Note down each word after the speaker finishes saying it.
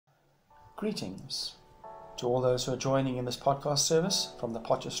Greetings to all those who are joining in this podcast service from the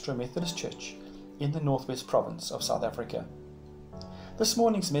Potchefstroom Methodist Church in the Northwest Province of South Africa. This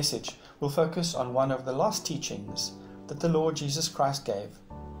morning's message will focus on one of the last teachings that the Lord Jesus Christ gave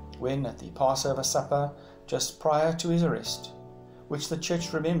when at the Passover supper just prior to his arrest, which the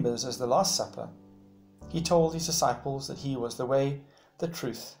church remembers as the Last Supper, he told his disciples that he was the way, the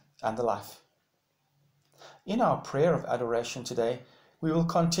truth, and the life. In our prayer of adoration today, we will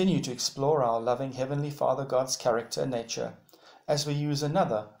continue to explore our loving Heavenly Father God's character and nature as we use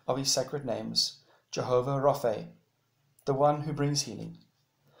another of his sacred names, Jehovah Rapha, the one who brings healing.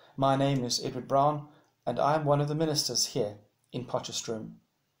 My name is Edward Brown, and I am one of the ministers here in Potchefstroom.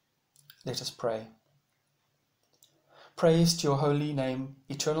 Let us pray. Praise to your holy name,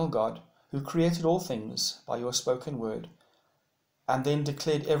 eternal God, who created all things by your spoken word, and then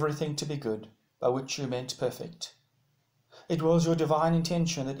declared everything to be good, by which you meant perfect. It was your divine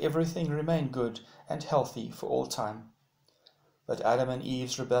intention that everything remain good and healthy for all time. But Adam and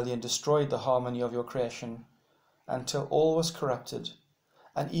Eve's rebellion destroyed the harmony of your creation until all was corrupted,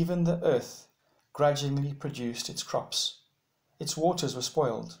 and even the earth grudgingly produced its crops. Its waters were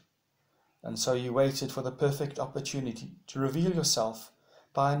spoiled, and so you waited for the perfect opportunity to reveal yourself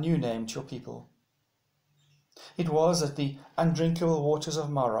by a new name to your people. It was at the undrinkable waters of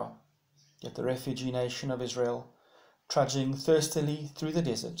Marah that the refugee nation of Israel, trudging thirstily through the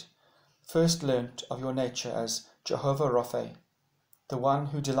desert, first learnt of your nature as Jehovah Rapha, the one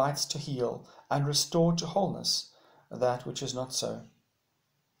who delights to heal and restore to wholeness that which is not so.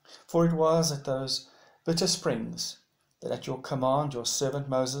 For it was at those bitter springs that at your command your servant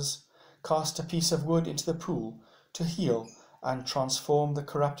Moses cast a piece of wood into the pool to heal and transform the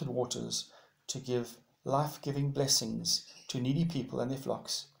corrupted waters, to give life-giving blessings to needy people and their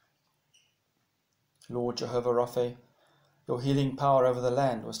flocks. Lord Jehovah Rapha, your healing power over the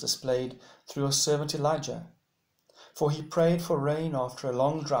land was displayed through your servant Elijah, for he prayed for rain after a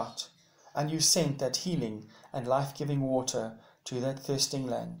long drought, and you sent that healing and life-giving water to that thirsting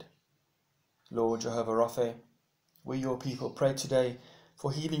land. Lord Jehovah Rapha, we your people pray today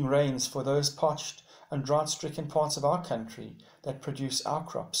for healing rains for those parched and drought-stricken parts of our country that produce our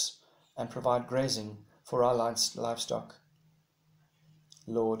crops and provide grazing for our livestock.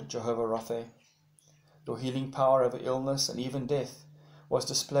 Lord Jehovah Rapha, your healing power over illness and even death was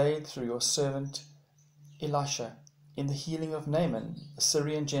displayed through your servant Elisha in the healing of Naaman, the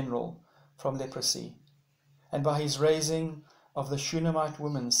Syrian general, from leprosy, and by his raising of the Shunammite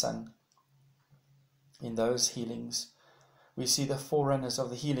woman's son. In those healings, we see the forerunners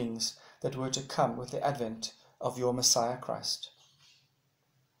of the healings that were to come with the advent of your Messiah Christ.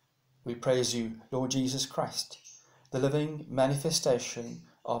 We praise you, Lord Jesus Christ, the living manifestation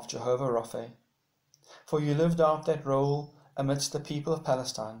of Jehovah Rapha, for you lived out that role amidst the people of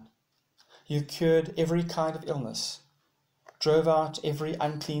Palestine. You cured every kind of illness, drove out every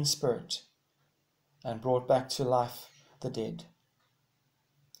unclean spirit, and brought back to life the dead.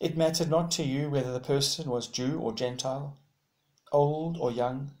 It mattered not to you whether the person was Jew or Gentile, old or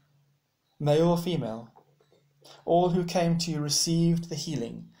young, male or female. All who came to you received the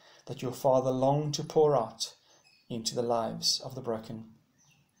healing that your Father longed to pour out into the lives of the broken.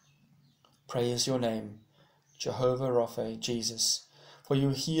 Praise your name, Jehovah Rapha, Jesus, for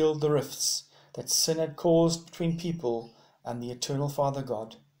you healed the rifts that sin had caused between people and the eternal Father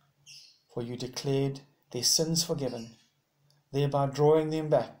God, for you declared their sins forgiven, thereby drawing them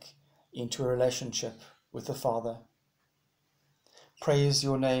back into a relationship with the Father. Praise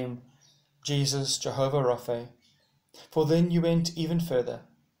your name, Jesus, Jehovah Rapha, for then you went even further,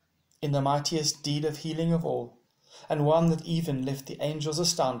 in the mightiest deed of healing of all, and one that even left the angels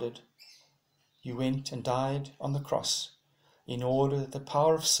astounded. You went and died on the cross, in order that the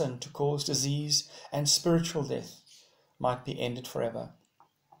power of sin to cause disease and spiritual death might be ended forever.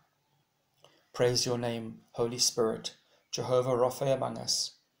 Praise your name, Holy Spirit, Jehovah Rapha among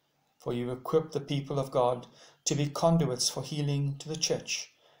us, for you equip the people of God to be conduits for healing to the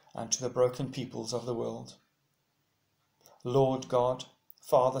church and to the broken peoples of the world. Lord God,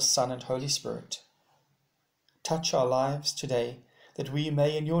 Father, Son, and Holy Spirit, touch our lives today, that we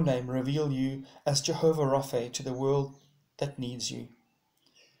may in your name reveal you as Jehovah Rapha to the world that needs you.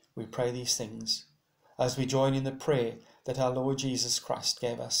 We pray these things as we join in the prayer that our Lord Jesus Christ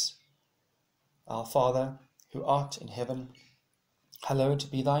gave us. Our Father, who art in heaven,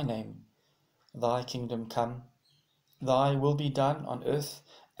 hallowed be thy name. Thy kingdom come, thy will be done on earth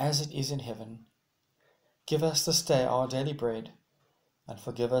as it is in heaven. Give us this day our daily bread, and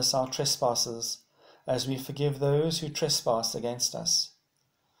forgive us our trespasses, as we forgive those who trespass against us.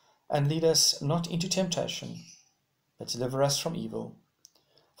 And lead us not into temptation, but deliver us from evil.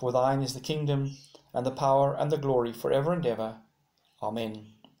 For thine is the kingdom, and the power, and the glory, for ever and ever. Amen.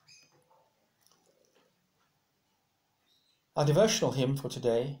 Our devotional hymn for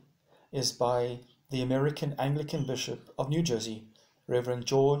today is by the American Anglican Bishop of New Jersey, Reverend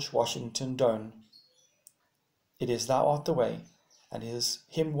George Washington Doane. It is Thou Art the Way, and is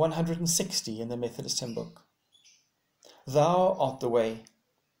hymn 160 in the Methodist Hymn Book. Thou art the way.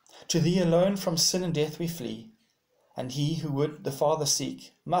 To Thee alone from sin and death we flee, and he who would the Father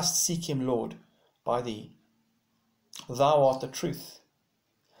seek must seek him, Lord, by Thee. Thou art the truth.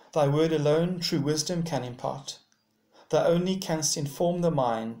 Thy word alone true wisdom can impart. Thou only canst inform the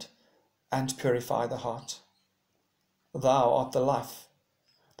mind and purify the heart. Thou art the life.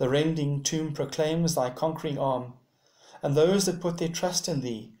 The rending tomb proclaims Thy conquering arm, and those that put their trust in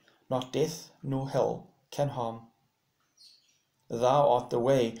Thee, not death nor hell can harm. Thou art the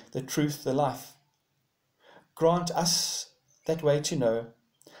way, the truth, the life. Grant us that way to know,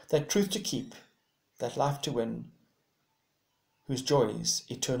 that truth to keep, that life to win, whose joys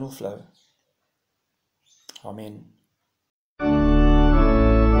eternal flow. Amen.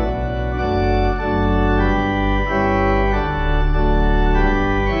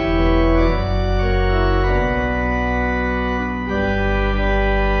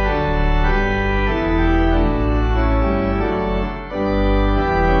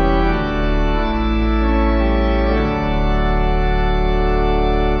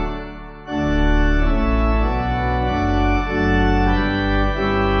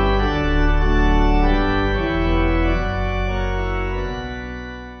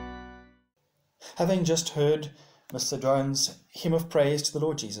 Having just heard Mr. Doane's hymn of praise to the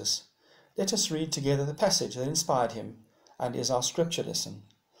Lord Jesus, let us read together the passage that inspired him and is our scripture lesson.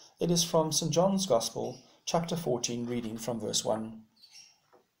 It is from St. John's Gospel, chapter 14, reading from verse 1.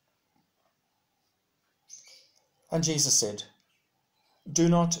 And Jesus said, Do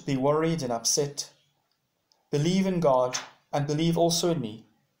not be worried and upset. Believe in God and believe also in me.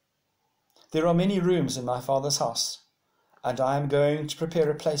 There are many rooms in my Father's house, and I am going to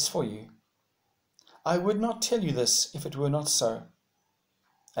prepare a place for you. I would not tell you this if it were not so.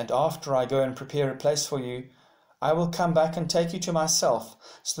 And after I go and prepare a place for you, I will come back and take you to myself,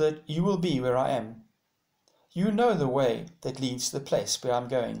 so that you will be where I am. You know the way that leads to the place where I am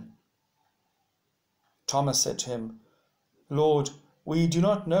going. Thomas said to him, Lord, we do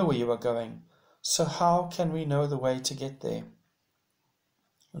not know where you are going, so how can we know the way to get there?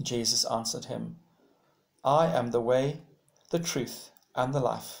 And Jesus answered him, I am the way, the truth, and the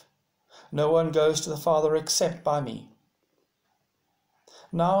life. No one goes to the Father except by me.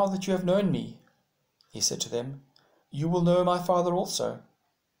 Now that you have known me, he said to them, you will know my Father also.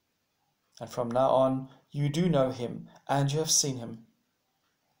 And from now on you do know him, and you have seen him.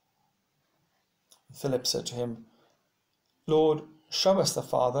 Philip said to him, Lord, show us the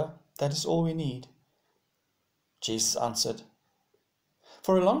Father, that is all we need. Jesus answered,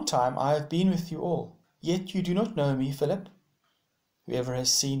 For a long time I have been with you all, yet you do not know me, Philip. Whoever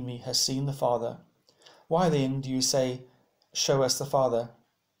has seen me has seen the Father. Why then do you say, Show us the Father?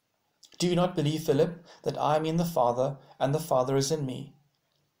 Do you not believe, Philip, that I am in the Father, and the Father is in me?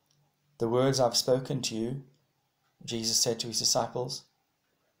 The words I have spoken to you, Jesus said to his disciples,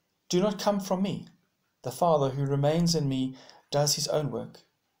 do not come from me. The Father who remains in me does his own work.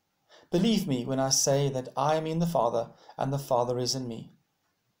 Believe me when I say that I am in the Father, and the Father is in me.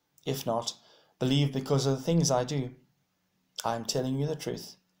 If not, believe because of the things I do. I am telling you the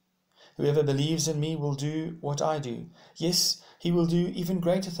truth. Whoever believes in me will do what I do. Yes, he will do even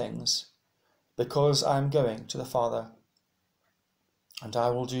greater things, because I am going to the Father. And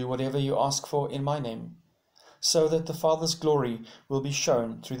I will do whatever you ask for in my name, so that the Father's glory will be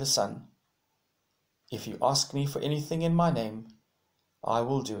shown through the Son. If you ask me for anything in my name, I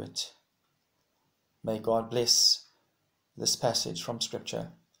will do it. May God bless this passage from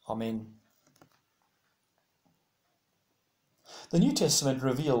Scripture. Amen. The New Testament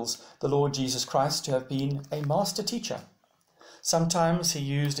reveals the Lord Jesus Christ to have been a master teacher. Sometimes he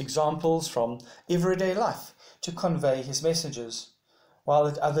used examples from everyday life to convey his messages, while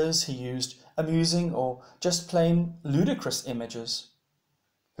at others he used amusing or just plain ludicrous images.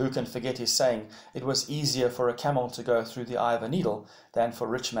 Who can forget his saying, it was easier for a camel to go through the eye of a needle than for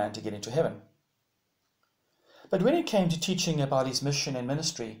a rich man to get into heaven? But when it came to teaching about his mission and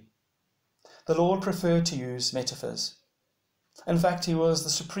ministry, the Lord preferred to use metaphors. In fact, he was the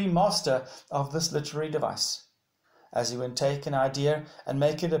supreme master of this literary device, as he would take an idea and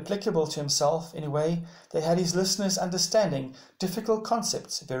make it applicable to himself in a way that had his listeners understanding difficult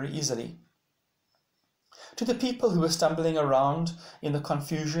concepts very easily. To the people who were stumbling around in the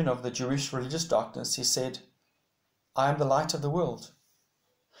confusion of the Jewish religious darkness, he said, I am the light of the world.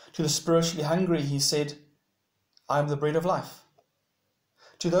 To the spiritually hungry he said, I am the bread of life.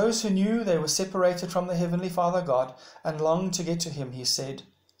 To those who knew they were separated from the Heavenly Father God and longed to get to him, he said,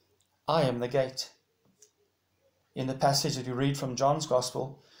 I am the gate. In the passage that we read from John's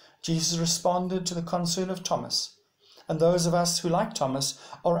Gospel, Jesus responded to the concern of Thomas, and those of us who, like Thomas,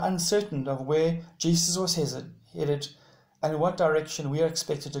 are uncertain of where Jesus was headed and in what direction we are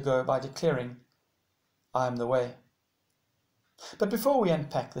expected to go, by declaring, I am the way. But before we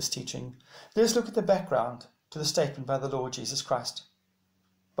unpack this teaching, let's look at the background to the statement by the Lord Jesus Christ.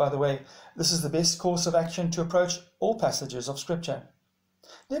 By the way, this is the best course of action to approach all passages of Scripture.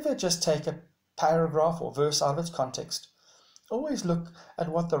 Never just take a paragraph or verse out of its context. Always look at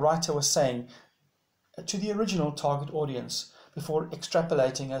what the writer was saying to the original target audience before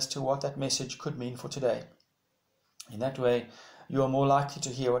extrapolating as to what that message could mean for today. In that way, you are more likely to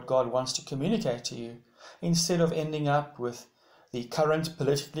hear what God wants to communicate to you, instead of ending up with the current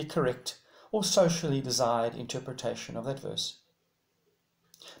politically correct or socially desired interpretation of that verse.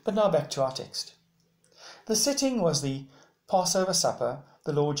 But now back to our text. The setting was the Passover supper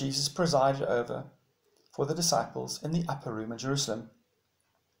the Lord Jesus presided over for the disciples in the upper room in Jerusalem.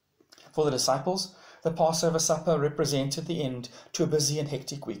 For the disciples, the Passover supper represented the end to a busy and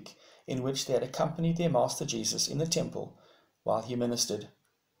hectic week in which they had accompanied their Master Jesus in the temple while he ministered.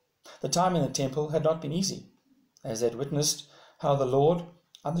 The time in the temple had not been easy, as they had witnessed how the Lord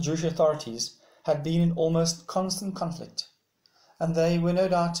and the Jewish authorities had been in almost constant conflict, and they were no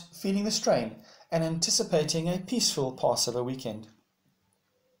doubt feeling the strain and anticipating a peaceful Passover weekend.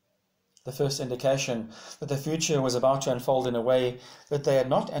 The first indication that the future was about to unfold in a way that they had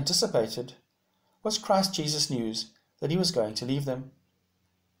not anticipated was Christ Jesus' news that he was going to leave them.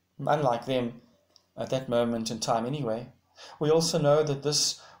 Unlike them, at that moment in time anyway, we also know that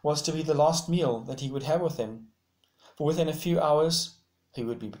this was to be the last meal that he would have with them, for within a few hours he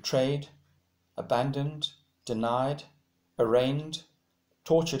would be betrayed, abandoned, denied, arraigned,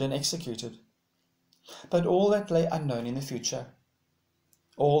 tortured and executed. But all that lay unknown in the future.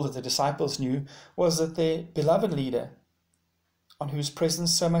 All that the disciples knew was that their beloved leader, on whose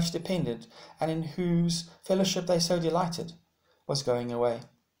presence so much depended and in whose fellowship they so delighted, was going away.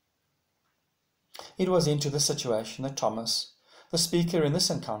 It was into this situation that Thomas, the speaker in this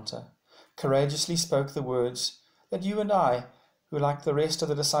encounter, courageously spoke the words that you and I, who like the rest of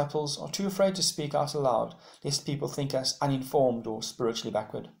the disciples are too afraid to speak out aloud, lest people think us uninformed or spiritually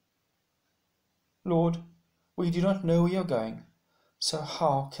backward. Lord, we do not know where you're going, so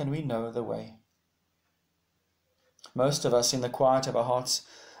how can we know the way? Most of us, in the quiet of our hearts,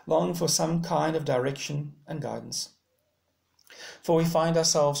 long for some kind of direction and guidance, for we find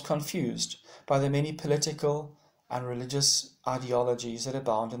ourselves confused by the many political and religious ideologies that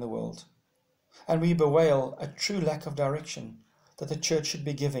abound in the world, and we bewail a true lack of direction that the Church should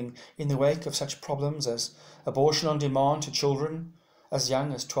be giving in the wake of such problems as abortion on demand to children as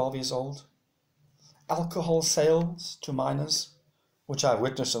young as 12 years old, alcohol sales to minors, which I have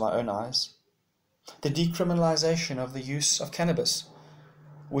witnessed with my own eyes, the decriminalization of the use of cannabis,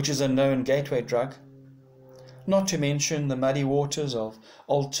 which is a known gateway drug, not to mention the muddy waters of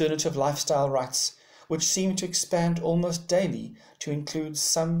alternative lifestyle rights, which seem to expand almost daily to include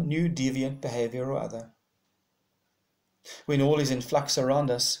some new deviant behavior or other. When all is in flux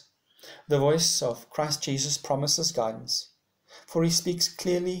around us, the voice of Christ Jesus promises guidance, for he speaks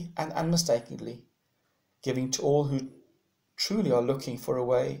clearly and unmistakably, giving to all who truly are looking for a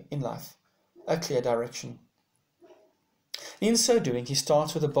way in life a clear direction. In so doing, he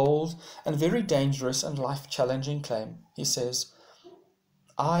starts with a bold and very dangerous and life-challenging claim. He says,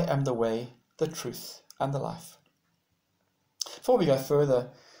 I am the way, the truth, and the life. Before we go further,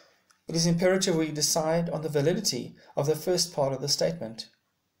 it is imperative we decide on the validity of the first part of the statement.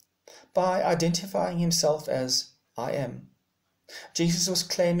 By identifying himself as I am, Jesus was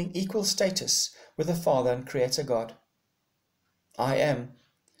claiming equal status with the Father and Creator God. I am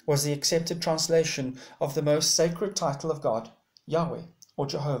was the accepted translation of the most sacred title of God, Yahweh, or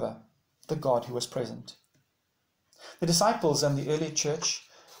Jehovah, the God who was present. The disciples and the early church,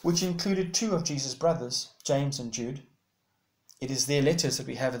 which included two of Jesus' brothers, James and Jude, it is their letters that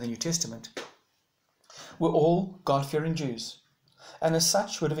we have in the New Testament, were all God-fearing Jews, and as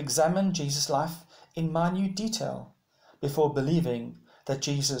such would have examined Jesus' life in minute detail before believing that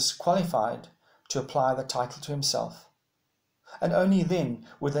Jesus qualified to apply the title to himself, and only then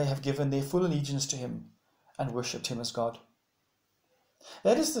would they have given their full allegiance to him and worshipped him as God.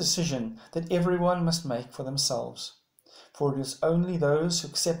 That is the decision that everyone must make for themselves, for it is only those who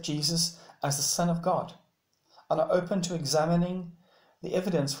accept Jesus as the Son of God and are open to examining the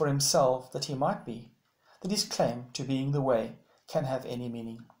evidence for himself that he might be, that his claim to being the way can have any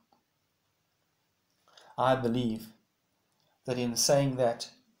meaning. I believe that in saying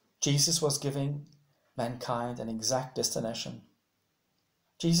that, Jesus was giving mankind an exact destination.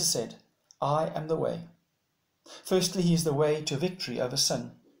 Jesus said, I am the way. Firstly, he is the way to victory over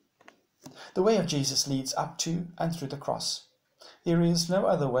sin. The way of Jesus leads up to and through the cross. There is no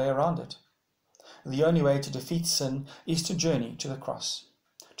other way around it. The only way to defeat sin is to journey to the cross,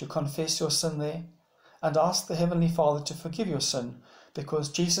 to confess your sin there, and ask the Heavenly Father to forgive your sin, because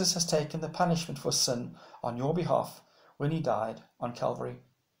Jesus has taken the punishment for sin on your behalf when he died on Calvary.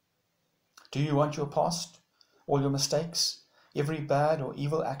 Do you want your past, all your mistakes, every bad or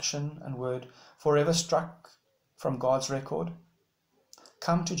evil action and word forever struck from God's record?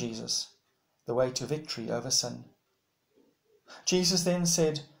 Come to Jesus, the way to victory over sin. Jesus then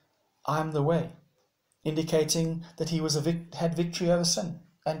said, I am the way, indicating that he had victory over sin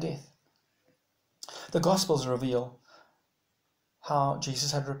and death. The Gospels reveal how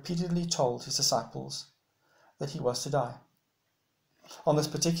Jesus had repeatedly told his disciples that he was to die. On this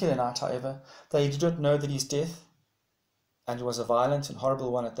particular night, however, they did not know that his death, and it was a violent and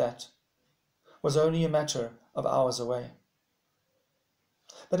horrible one at that, was only a matter of hours away.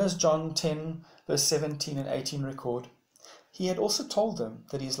 But as John 10, verse 17 and 18 record, he had also told them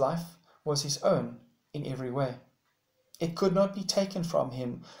that his life was his own in every way. It could not be taken from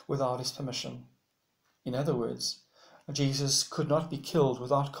him without his permission. In other words, Jesus could not be killed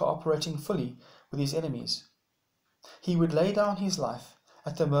without cooperating fully with his enemies. He would lay down his life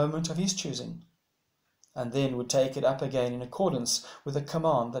at the moment of his choosing, and then would take it up again in accordance with the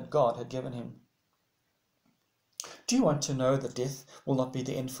command that God had given him. Do you want to know that death will not be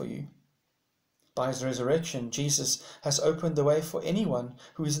the end for you? By his resurrection, Jesus has opened the way for anyone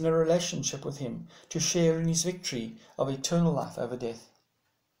who is in a relationship with him to share in his victory of eternal life over death.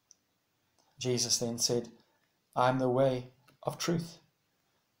 Jesus then said, I am the way of truth.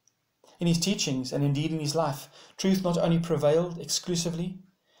 In his teachings, and indeed in his life, truth not only prevailed exclusively,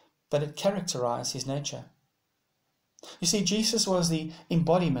 but it characterized his nature. You see, Jesus was the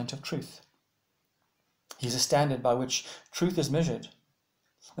embodiment of truth. He is a standard by which truth is measured.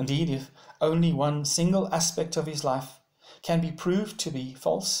 Indeed, if only one single aspect of his life can be proved to be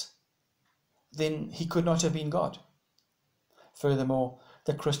false, then he could not have been God. Furthermore,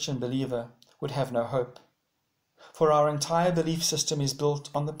 the Christian believer would have no hope, for our entire belief system is built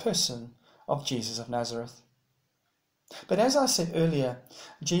on the person of Jesus of Nazareth. But as I said earlier,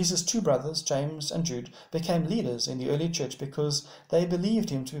 Jesus' two brothers, James and Jude, became leaders in the early church because they believed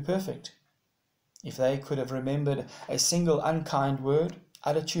him to be perfect. If they could have remembered a single unkind word,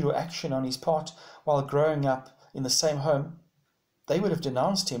 attitude or action on his part while growing up in the same home, they would have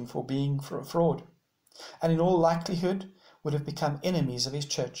denounced him for being a fraud, and in all likelihood would have become enemies of his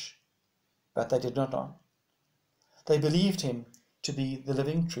church. But they did not know. They believed him to be the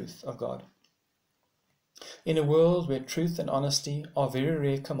living truth of God. In a world where truth and honesty are very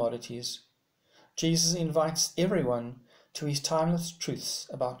rare commodities, Jesus invites everyone to his timeless truths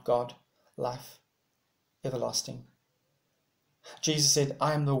about God, life, everlasting. Jesus said,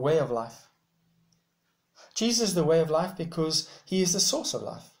 I am the way of life. Jesus is the way of life because he is the source of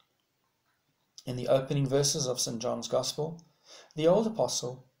life. In the opening verses of St. John's Gospel, the old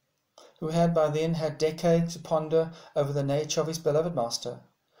apostle, who had by then had decades to ponder over the nature of his beloved Master,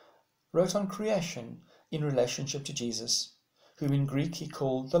 wrote on creation in relationship to Jesus, whom in Greek he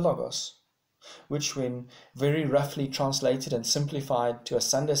called the Logos, which, when very roughly translated and simplified to a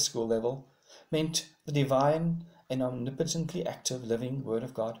Sunday school level, meant the divine and omnipotently active living Word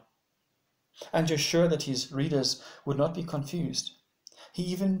of God. And to assure that his readers would not be confused, he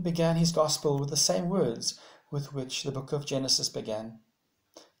even began his Gospel with the same words with which the book of Genesis began,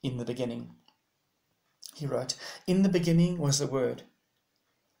 in the beginning. He wrote, In the beginning was the Word,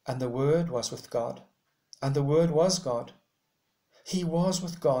 and the Word was with God, and the Word was God. He was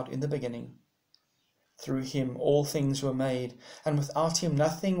with God in the beginning. Through him all things were made, and without him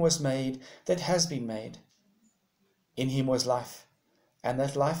nothing was made that has been made. In him was life, and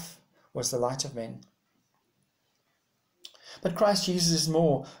that life was the light of men. But Christ Jesus is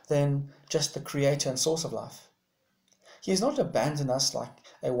more than just the creator and source of life. He has not abandoned us like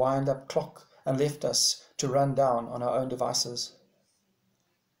a wind-up clock and left us to run down on our own devices.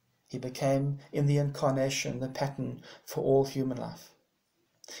 He became in the incarnation the pattern for all human life.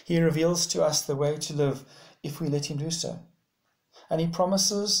 He reveals to us the way to live if we let him do so. And he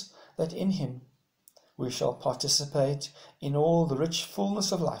promises that in him we shall participate in all the rich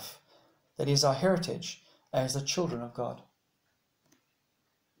fullness of life that is our heritage as the children of God.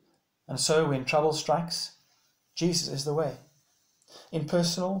 And so when trouble strikes, Jesus is the way. In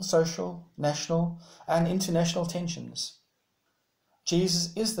personal, social, national, and international tensions,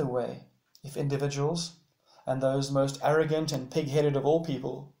 Jesus is the way if individuals, and those most arrogant and pig-headed of all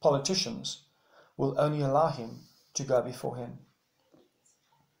people, politicians, will only allow him to go before him.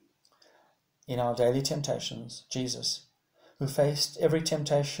 In our daily temptations, Jesus, who faced every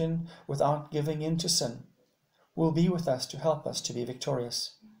temptation without giving in to sin, will be with us to help us to be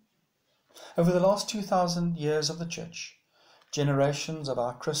victorious. Over the last 2,000 years of the Church, generations of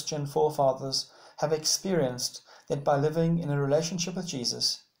our Christian forefathers have experienced that by living in a relationship with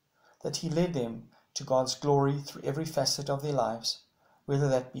Jesus, that he led them to God's glory through every facet of their lives, whether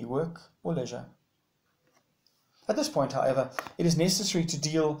that be work or leisure. At this point, however, it is necessary to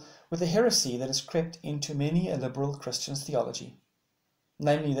deal with the heresy that has crept into many a liberal Christian theology,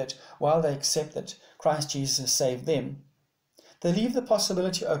 namely that while they accept that Christ Jesus has saved them, they leave the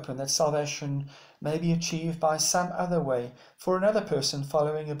possibility open that salvation may be achieved by some other way for another person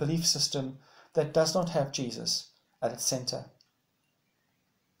following a belief system that does not have Jesus at its center.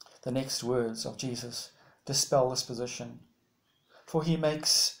 The next words of Jesus dispel this position, for he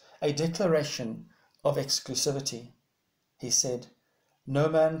makes a declaration of exclusivity. He said, "No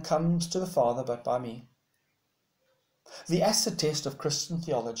man comes to the Father but by me." The acid test of Christian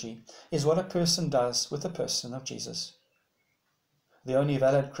theology is what a person does with the person of Jesus. The only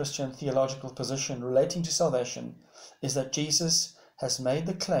valid Christian theological position relating to salvation is that Jesus has made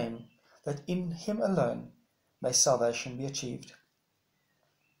the claim that in him alone may salvation be achieved.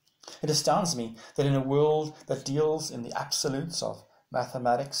 It astounds me that in a world that deals in the absolutes of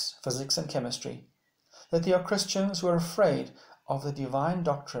mathematics, physics, and chemistry, that there are Christians who are afraid of the divine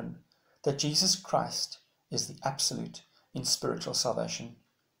doctrine that Jesus Christ is the absolute in spiritual salvation.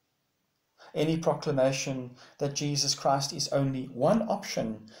 Any proclamation that Jesus Christ is only one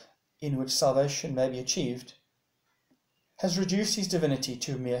option in which salvation may be achieved has reduced his divinity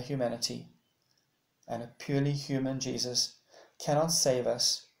to mere humanity, and a purely human Jesus cannot save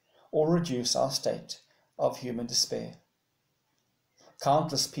us or reduce our state of human despair.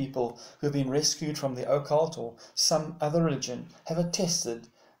 Countless people who have been rescued from the occult or some other religion have attested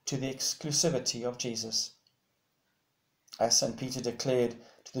to the exclusivity of Jesus. As St. Peter declared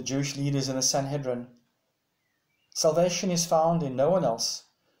to the Jewish leaders in the Sanhedrin, "Salvation is found in no one else,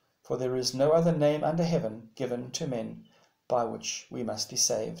 for there is no other name under heaven given to men by which we must be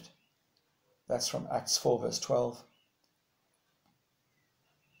saved." That's from Acts 4 verse 12.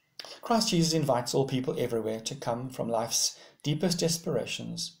 Christ Jesus invites all people everywhere to come from life's deepest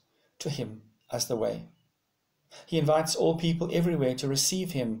desperations to him as the way. He invites all people everywhere to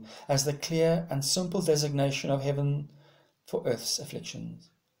receive him as the clear and simple designation of heaven for earth's afflictions.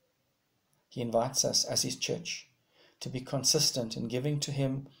 He invites us as his church to be consistent in giving to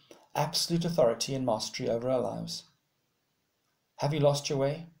him absolute authority and mastery over our lives. Have you lost your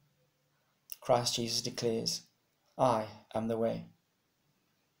way? Christ Jesus declares, "I am the way."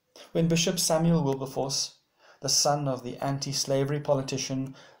 When Bishop Samuel Wilberforce, the son of the anti-slavery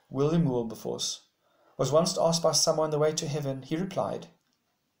politician William Wilberforce, was once asked by someone the way to heaven, he replied,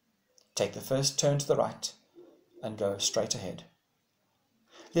 "Take the first turn to the right and go straight ahead."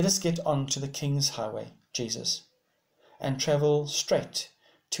 Let us get on to the King's highway, Jesus, and travel straight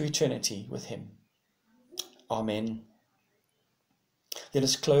to eternity with him. Amen. Let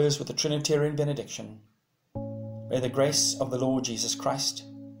us close with the Trinitarian benediction. May the grace of the Lord Jesus Christ,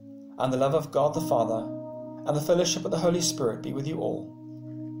 and the love of God the Father, and the fellowship of the Holy Spirit be with you all.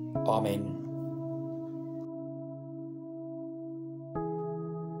 Amen.